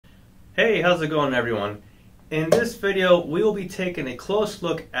Hey, how's it going everyone? In this video, we will be taking a close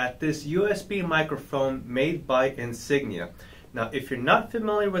look at this USB microphone made by Insignia. Now, if you're not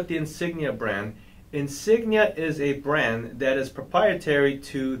familiar with the Insignia brand, Insignia is a brand that is proprietary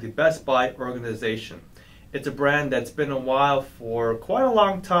to the Best Buy organization. It's a brand that's been a while for quite a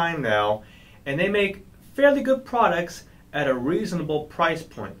long time now, and they make fairly good products at a reasonable price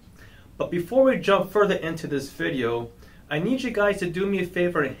point. But before we jump further into this video, I need you guys to do me a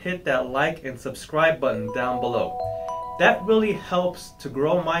favor and hit that like and subscribe button down below. That really helps to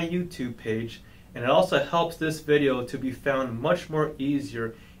grow my YouTube page, and it also helps this video to be found much more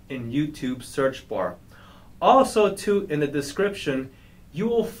easier in YouTube search bar. Also too, in the description, you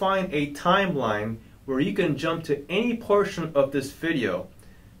will find a timeline where you can jump to any portion of this video.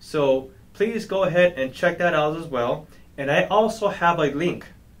 So please go ahead and check that out as well. And I also have a link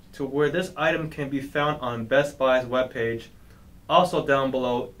to where this item can be found on Best Buy's webpage, also down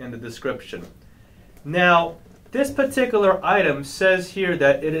below in the description. Now, this particular item says here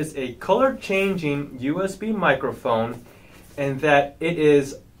that it is a color changing USB microphone and that it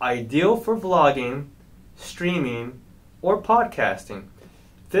is ideal for vlogging, streaming, or podcasting.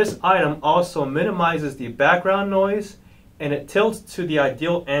 This item also minimizes the background noise and it tilts to the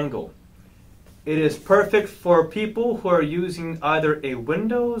ideal angle. It is perfect for people who are using either a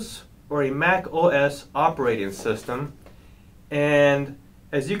Windows or a Mac OS operating system. And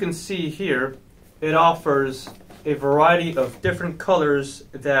as you can see here, it offers a variety of different colors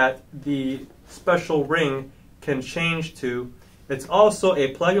that the special ring can change to. It's also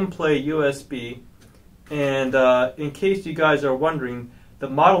a plug-and-play USB. And in case you guys are wondering,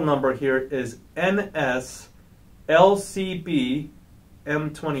 the model number here is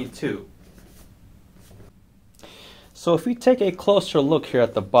NS-LCB-M22. So if we take a closer look here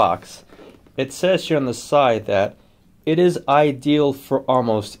at the box, it says here on the side that it is ideal for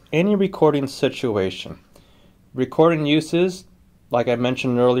almost any recording situation. Recording uses, like I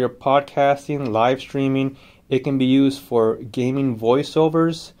mentioned earlier, podcasting, live streaming. It can be used for gaming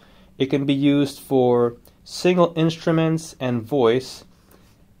voiceovers. It can be used for single instruments and voice.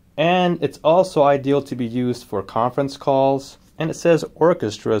 And it's also ideal to be used for conference calls. And it says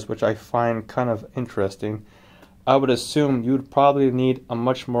orchestras, which I find kind of interesting. I would assume you'd probably need a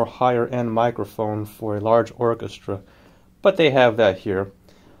much more higher end microphone for a large orchestra, but they have that here.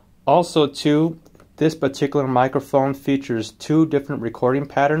 Also too, this particular microphone features two different recording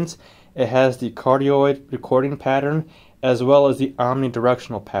patterns. It has the cardioid recording pattern as well as the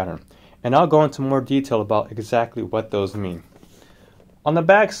omnidirectional pattern. And I'll go into more detail about exactly what those mean. On the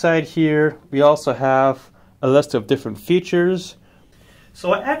back side here, we also have a list of different features.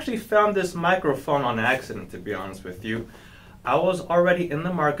 So I actually found this microphone on accident, to be honest with you. I was already in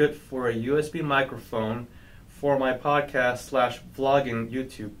the market for a USB microphone for my podcast / vlogging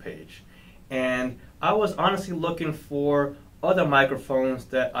YouTube page. And I was honestly looking for other microphones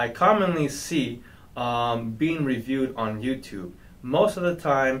that I commonly see being reviewed on YouTube. Most of the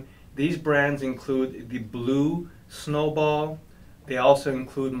time, these brands include the Blue Snowball. They also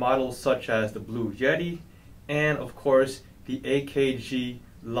include models such as the Blue Yeti and, of course, the 𝐭𝐲𝐬.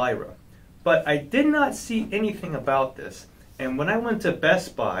 But I did not see anything about this. And when I went to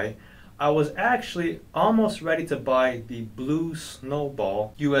Best Buy, I was actually almost ready to buy the Blue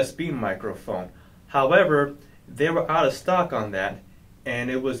Snowball USB microphone. However, they were out of stock on that,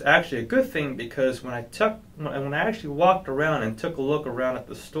 and it was actually a good thing because when I actually walked around and took a look around at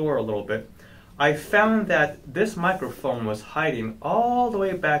the store a little bit, I found that this microphone was hiding all the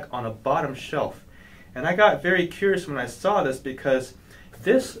way back on a bottom shelf. And I got very curious when I saw this because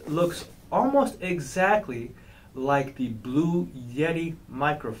this looks almost exactly like the Blue Yeti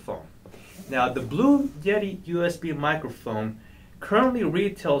microphone. Now, the Blue Yeti USB microphone currently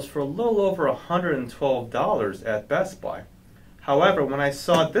retails for a little over $112 at Best Buy. However, when I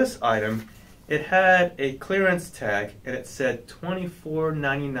saw this item, it had a clearance tag and it said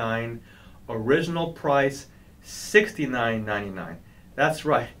 $24.99, original price $69.99. That's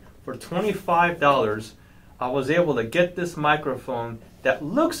right. For $25, I was able to get this microphone that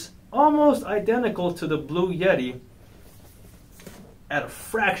looks almost identical to the Blue Yeti at a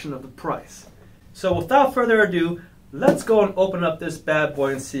fraction of the price. So without further ado, let's go and open up this bad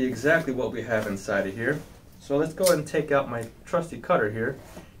boy and see exactly what we have inside of here. So let's go ahead and take out my trusty cutter here,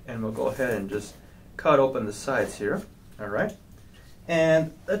 and we'll go ahead and just cut open the sides here. Alright.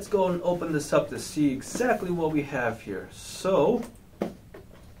 And let's go and open this up to see exactly what we have here. So,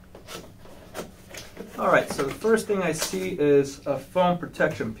 alright, so the first thing I see is a foam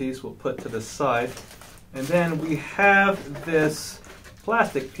protection piece we'll put to the side. And then we have this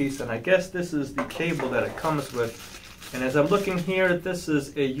plastic piece, and I guess this is the cable that it comes with And as I'm looking here, this is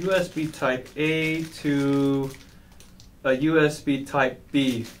a USB type A to a USB type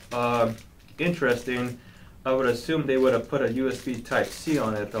B. Interesting. I would assume they would have put a USB type C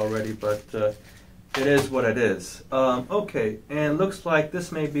on it already, but it is what it is. Okay, and looks like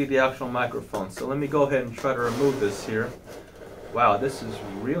this may be the actual microphone. So let me go ahead and try to remove this here. Wow, this is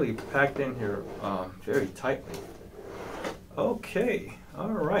really packed in here very tightly. Okay, all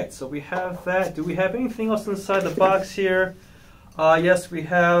right, so we have that. Do we have anything else inside the box here? Yes, we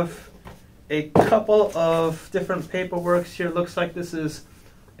have a couple of different paperworks here. Looks like this is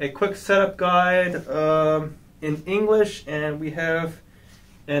a quick setup guide in English, and we have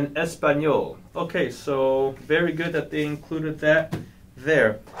in Espanol. Okay, so very good that they included that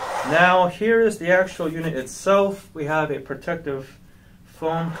there. Now here is the actual unit itself. We have a protective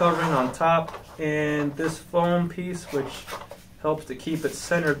foam covering on top, and this foam piece which helps to keep it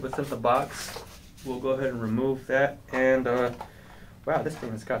centered within the box. We'll go ahead and remove that, and wow, this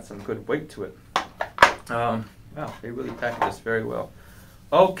thing has got some good weight to it. Wow, they really packed this very well.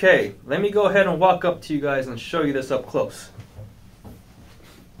 Okay, let me go ahead and walk up to you guys and show you this up close.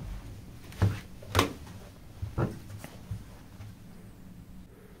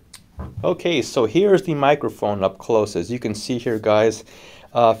 Okay, so here's the microphone up close. As you can see here, guys,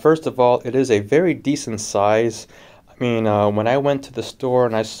 first of all, it is a very decent size. I mean, when I went to the store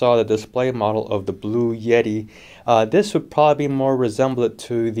and I saw the display model of the Blue Yeti, this would probably be more resemblant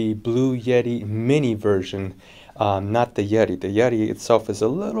to the Blue Yeti mini version, not the Yeti. The Yeti itself is a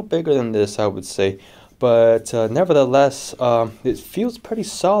little bigger than this, I would say, but nevertheless, it feels pretty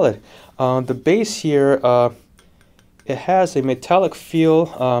solid. The base here, it has a metallic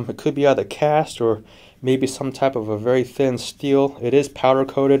feel. It could be either cast or maybe some type of a very thin steel. It is powder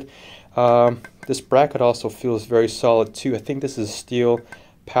coated. This bracket also feels very solid too. I think this is steel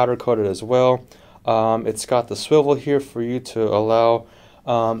powder coated as well. It's got the swivel here for you to allow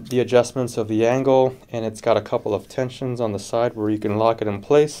the adjustments of the angle, and it's got a couple of tensions on the side where you can lock it in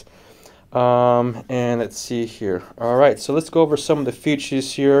place. And let's see here. Alright, so let's go over some of the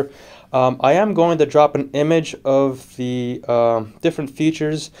features here. I am going to drop an image of the different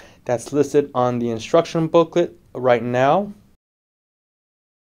features that's listed on the instruction booklet right now.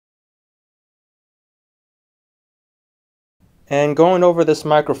 And going over this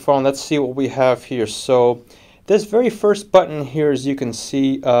microphone, let's see what we have here. So this very first button here, as you can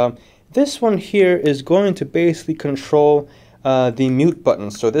see, this one here is going to basically control the mute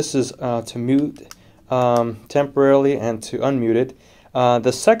button. So this is to mute temporarily and to unmute it.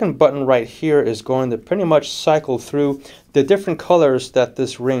 The second button right here is going to pretty much cycle through the different colors that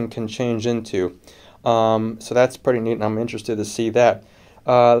this ring can change into. So that's pretty neat, and I'm interested to see that.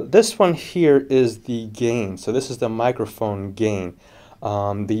 This one here is the gain. So this is the microphone gain,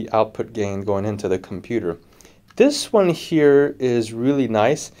 the output gain going into the computer. This one here is really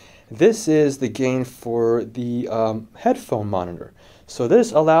nice. This is the gain for the headphone monitor. So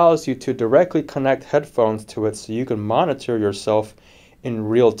this allows you to directly connect headphones to it so you can monitor yourself in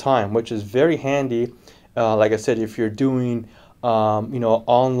real time, which is very handy. Like I said, if you're doing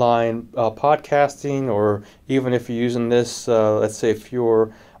online podcasting, or even if you're using this, let's say if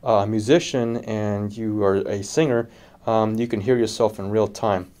you're a musician and you are a singer, you can hear yourself in real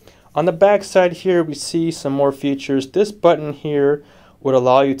time. On the back side here, we see some more features. This button here would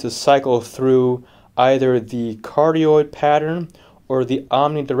allow you to cycle through either the cardioid pattern or the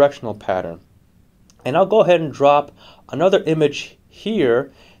omnidirectional pattern. And I'll go ahead and drop another image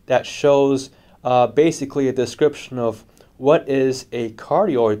here that shows basically a description of what is a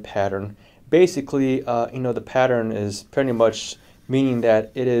cardioid pattern. Basically, the pattern is pretty much meaning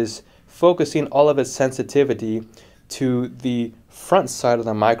that it is focusing all of its sensitivity to the front side of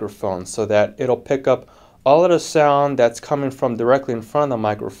the microphone, so that it'll pick up all of the sound that's coming from directly in front of the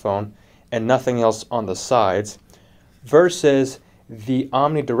microphone and nothing else on the sides, versus the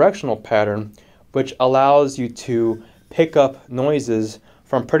omnidirectional pattern, which allows you to pick up noises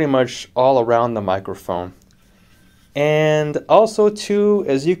from pretty much all around the microphone. And also too,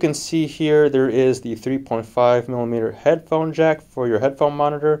 as you can see here, there is the 3.5mm headphone jack for your headphone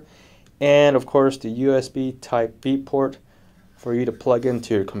monitor, and of course the USB type B port for you to plug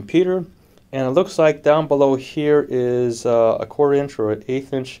into your computer. And it looks like down below here is a 1/4 inch or an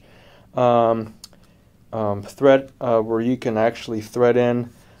 1/8 inch thread where you can actually thread in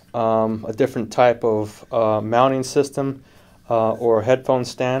a different type of mounting system or headphone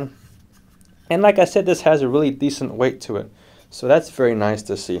stand. And like I said, this has a really decent weight to it, so that's very nice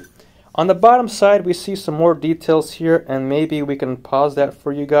to see. On the bottom side, we see some more details here, and maybe we can pause that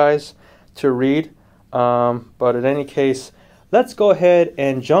for you guys to read. But in any case, let's go ahead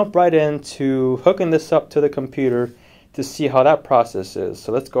and jump right into hooking this up to the computer to see how that process is.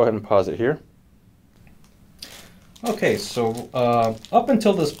 So let's go ahead and pause it here. Okay, so up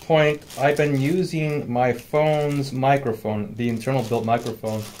until this point, I've been using my phone's microphone, the internal built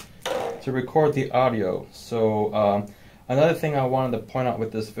microphone, to record the audio. So another thing I wanted to point out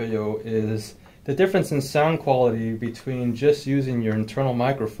with this video is the difference in sound quality between just using your internal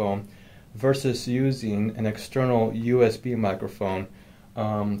microphone versus using an external USB microphone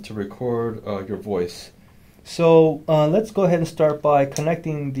to record your voice. So let's go ahead and start by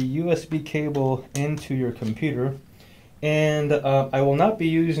connecting the USB cable into your computer. And I will not be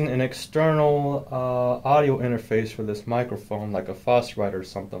using an external audio interface for this microphone like a Fosrite or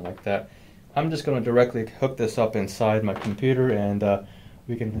something like that. I'm just going to directly hook this up inside my computer, and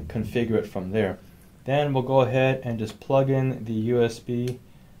we can configure it from there. Then we'll go ahead and just plug in the USB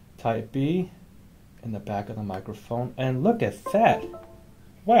Type B in the back of the microphone, and look at that.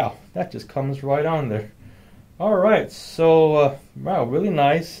 Wow, that just comes right on there. Alright, so wow, really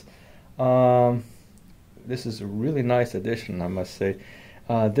nice. This is a really nice addition, I must say.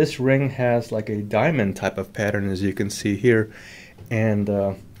 This ring has like a diamond type of pattern, as you can see here. And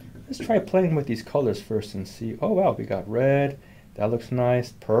let's try playing with these colors first and see. Oh wow, we got red, that looks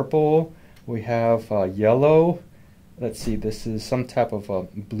nice. Purple, we have yellow. Let's see, this is some type of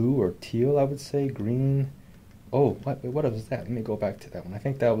blue or teal, I would say. Green. Oh, what was that? Let me go back to that one. I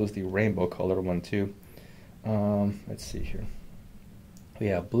think that was the rainbow color one too. Let's see here. We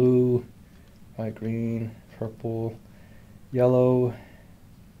have blue, white, green, purple, yellow,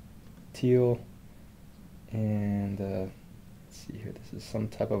 teal, and let's see here. This is some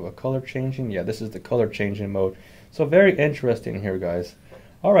type of a color changing. Yeah, this is the color changing mode. So very interesting here, guys.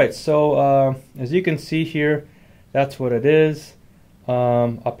 All right, so as you can see here, that's what it is.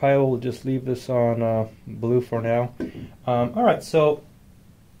 I probably will just leave this on blue for now. All right, so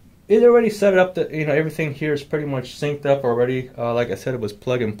it already set it up that, you know, everything here is pretty much synced up already. Like I said, it was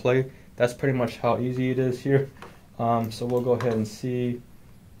plug and play. That's pretty much how easy it is here. So we'll go ahead and see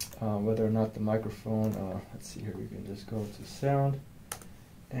whether or not the microphone, let's see here, we can just go to sound,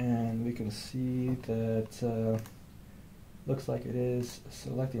 and we can see that looks like it is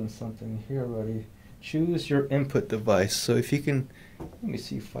selecting something here already. Choose your input device. So if you can, let me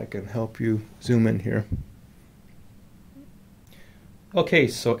see if I can help you zoom in here. Okay,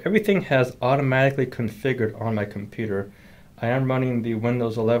 so everything has automatically configured on my computer. I am running the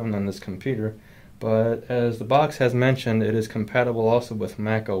Windows 11 on this computer, but as the box has mentioned, it is compatible also with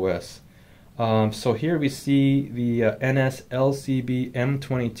Mac OS. So here we see the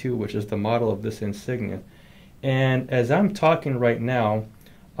NS-LCB-M22, which is the model of this Insignia. And as I'm talking right now,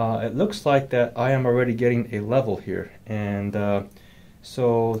 it looks like that I am already getting a level here. And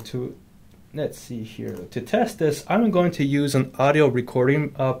so let's see here. To test this, I'm going to use an audio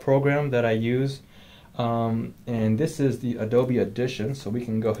recording program that I use. And this is the Adobe Audition, so we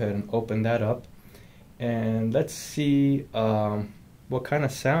can go ahead and open that up. And let's see what kind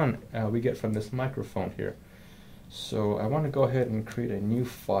of sound we get from this microphone here. So I want to go ahead and create a new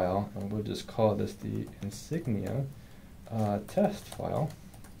file, and we'll just call this the Insignia test file.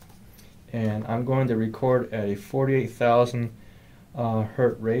 And I'm going to record at a 48,000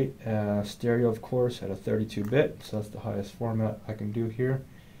 hertz rate, stereo of course, at a 32-bit, so that's the highest format I can do here.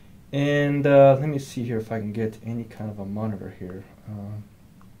 And let me see here if I can get any kind of a monitor here.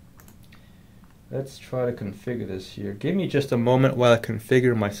 Let's try to configure this here. Give me just a moment while I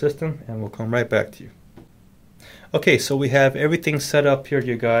configure my system, and we'll come right back to you. Okay, so we have everything set up here,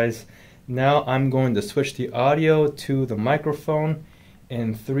 you guys. Now I'm going to switch the audio to the microphone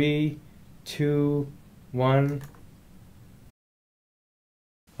in 3, 2, 1.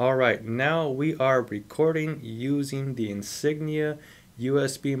 Alright, now we are recording using the Insignia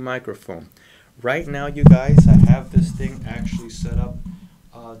USB microphone. Right now, you guys, I have this thing actually set up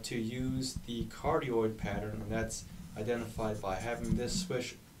to use the cardioid pattern, and that's identified by having this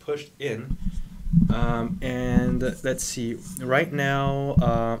switch pushed in. And let's see, right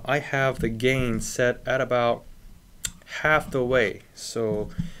now I have the gain set at about half the way. So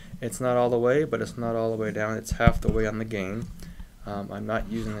it's not all the way, but it's not all the way down. It's half the way on the gain. I'm not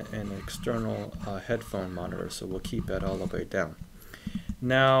using an external headphone monitor, so we'll keep that all the way down.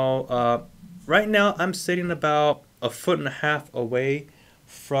 Now, right now I'm sitting about 1.5 feet away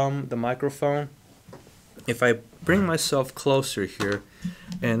from the microphone. If I bring myself closer here,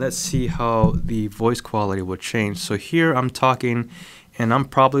 and let's see how the voice quality will change. So here I'm talking, and I'm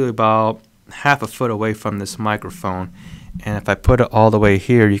probably about 1/2 foot away from this microphone. And if I put it all the way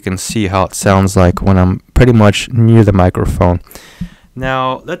here, you can see how it sounds like when I'm pretty much near the microphone.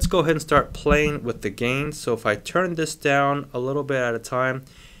 Now let's go ahead and start playing with the gain. So if I turn this down a little bit at a time,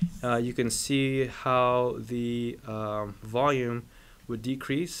 you can see how the volume would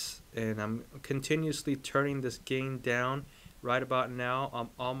decrease, and I'm continuously turning this gain down. Right about now, I'm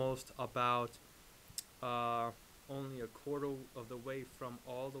almost about only a quarter of the way from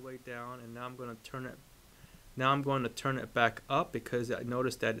all the way down, and now I'm going to turn it. Now I'm going to turn it back up because I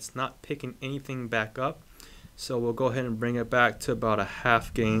noticed that it's not picking anything back up. So we'll go ahead and bring it back to about a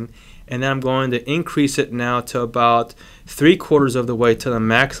half gain, and then I'm going to increase it now to about 3/4 of the way to the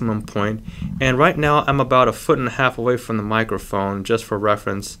maximum point. And right now I'm about 1.5 feet away from the microphone, just for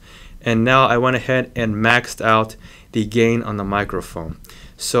reference. And now I went ahead and maxed out the gain on the microphone.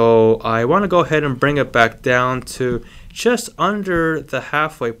 So I want to go ahead and bring it back down to just under the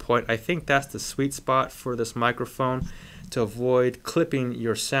halfway point. I think that's the sweet spot for this microphone, to avoid clipping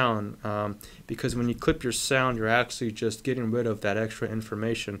your sound, because when you clip your sound, you're actually just getting rid of that extra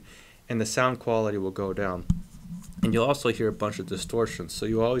information, and the sound quality will go down. And you'll also hear a bunch of distortions, so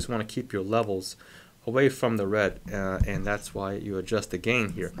you always want to keep your levels away from the red, and that's why you adjust the gain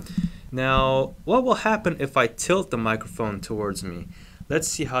here. Now, what will happen if I tilt the microphone towards me? Let's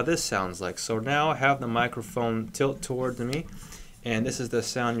see how this sounds like. So now I have the microphone tilt towards me, and this is the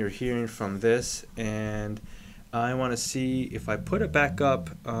sound you're hearing from this, and I want to see if I put it back up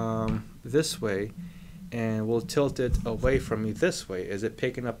this way, and we'll tilt it away from me this way. Is it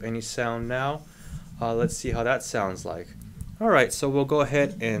picking up any sound now? Let's see how that sounds like. Alright, so we'll go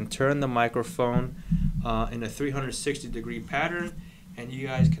ahead and turn the microphone in a 360-degree pattern, and you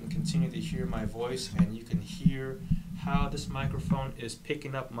guys can continue to hear my voice, and you can hear how this microphone is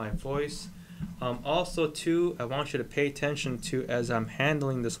picking up my voice. Also too, I want you to pay attention to, as I'm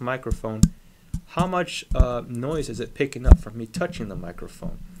handling this microphone, how much noise is it picking up from me touching the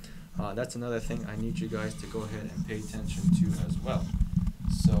microphone. That's another thing I need you guys to go ahead and pay attention to as well.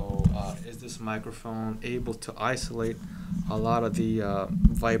 So is this microphone able to isolate a lot of the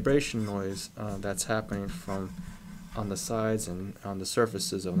vibration noise that's happening from on the sides and on the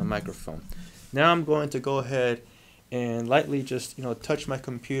surfaces of the microphone? Now I'm going to go ahead and lightly just touch my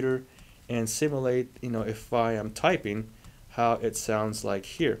computer and simulate if I am typing, how it sounds like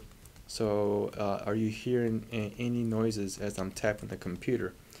here. So are you hearing any noises as I'm tapping the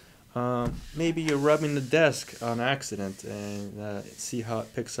computer? Maybe you're rubbing the desk on accident, and see how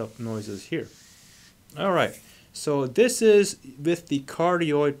it picks up noises here. Alright, so this is with the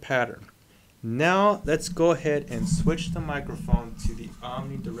cardioid pattern. Now let's go ahead and switch the microphone to the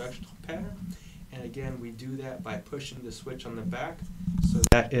omnidirectional pattern. And again, we do that by pushing the switch on the back so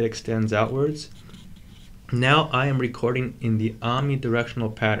that it extends outwards. Now I am recording in the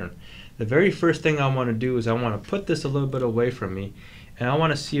omnidirectional pattern. The very first thing I want to do is I want to put this a little bit away from me, and I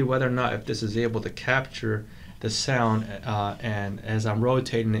want to see whether or not if this is able to capture the sound, and as I'm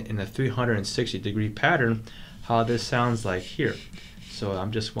rotating it in a 360-degree pattern, how this sounds like here. So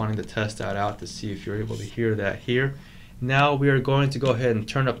I'm just wanting to test that out to see if you're able to hear that here. Now we are going to go ahead and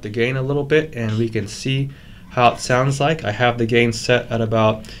turn up the gain a little bit, and we can see how it sounds like. I have the gain set at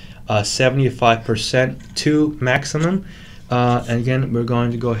about 75% to maximum. And again, we're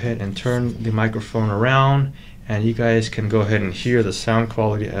going to go ahead and turn the microphone around, and you guys can go ahead and hear the sound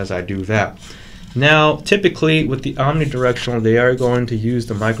quality as I do that. Now, typically with the omnidirectional, they are going to use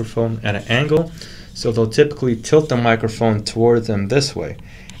the microphone at an angle, so they'll typically tilt the microphone towards them this way.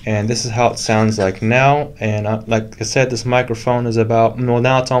 And this is how it sounds like now. And like I said, this microphone is about,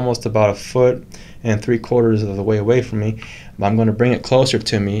 now it's almost about 1.75 feet of the way away from me. But I'm going to bring it closer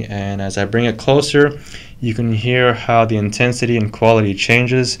to me, and as I bring it closer, you can hear how the intensity and quality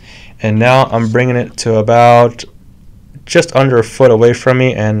changes. And now I'm bringing it to about just under 1 foot away from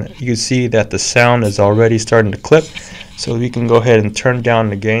me, and you can see that the sound is already starting to clip. So we can go ahead and turn down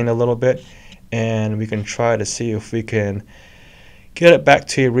the gain a little bit, and we can try to see if we can get it back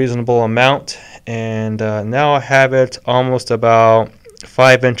to a reasonable amount. And now I have it almost about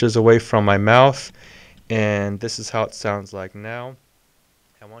 5 inches away from my mouth, and this is how it sounds like now.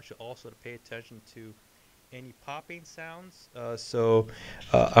 I want you also to pay attention to any popping sounds.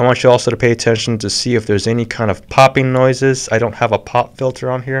 I want you also to pay attention to see if there's any kind of popping noises. I don't have a pop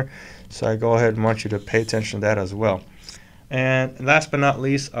filter on here, so I go ahead and want you to pay attention to that as well. And last but not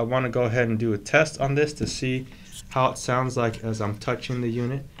least, I want to go ahead and do a test on this to see how it sounds like as I'm touching the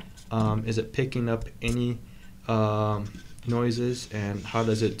unit. Is it picking up any noises, and how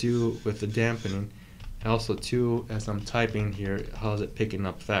does it do with the dampening? Also too, as I'm typing here, how is it picking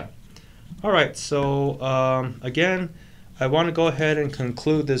up that? Alright, so again, I want to go ahead and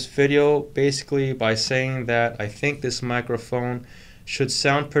conclude this video basically by saying that I think this microphone should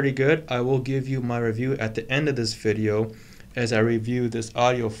sound pretty good. I will give you my review at the end of this video as I review this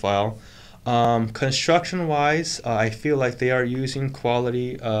audio file. Construction wise, I feel like they are using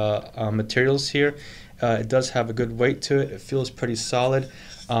quality materials here. It does have a good weight to it. It feels pretty solid.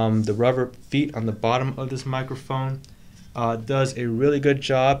 The rubber feet on the bottom of this microphone does a really good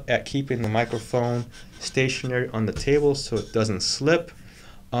job at keeping the microphone stationary on the table so it doesn't slip.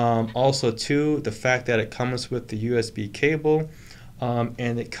 Also too, the fact that it comes with the USB cable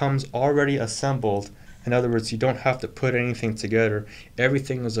and it comes already assembled. In other words, you don't have to put anything together.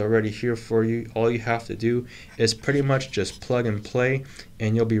 Everything is already here for you. All you have to do is pretty much just plug and play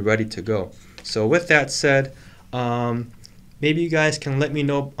and you'll be ready to go. So with that said, maybe you guys can let me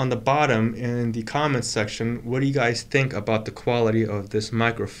know on the bottom in the comments section, what do you guys think about the quality of this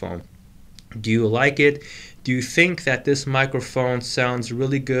microphone? Do you like it? Do you think that this microphone sounds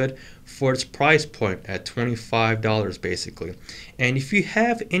really good for its price point at $25 basically? And if you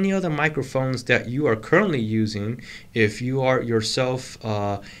have any other microphones that you are currently using, if you are yourself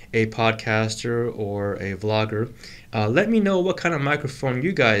a podcaster or a vlogger, let me know what kind of microphone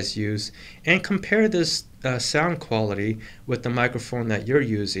you guys use and compare this sound quality with the microphone that you're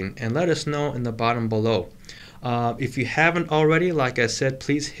using and let us know in the bottom below. If you haven't already, like I said,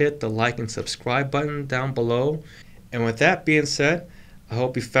 please hit the like and subscribe button down below. And with that being said, I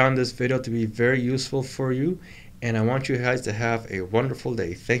hope you found this video to be very useful for you, and I want you guys to have a wonderful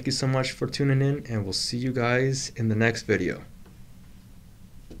day. Thank you so much for tuning in, and we'll see you guys in the next video.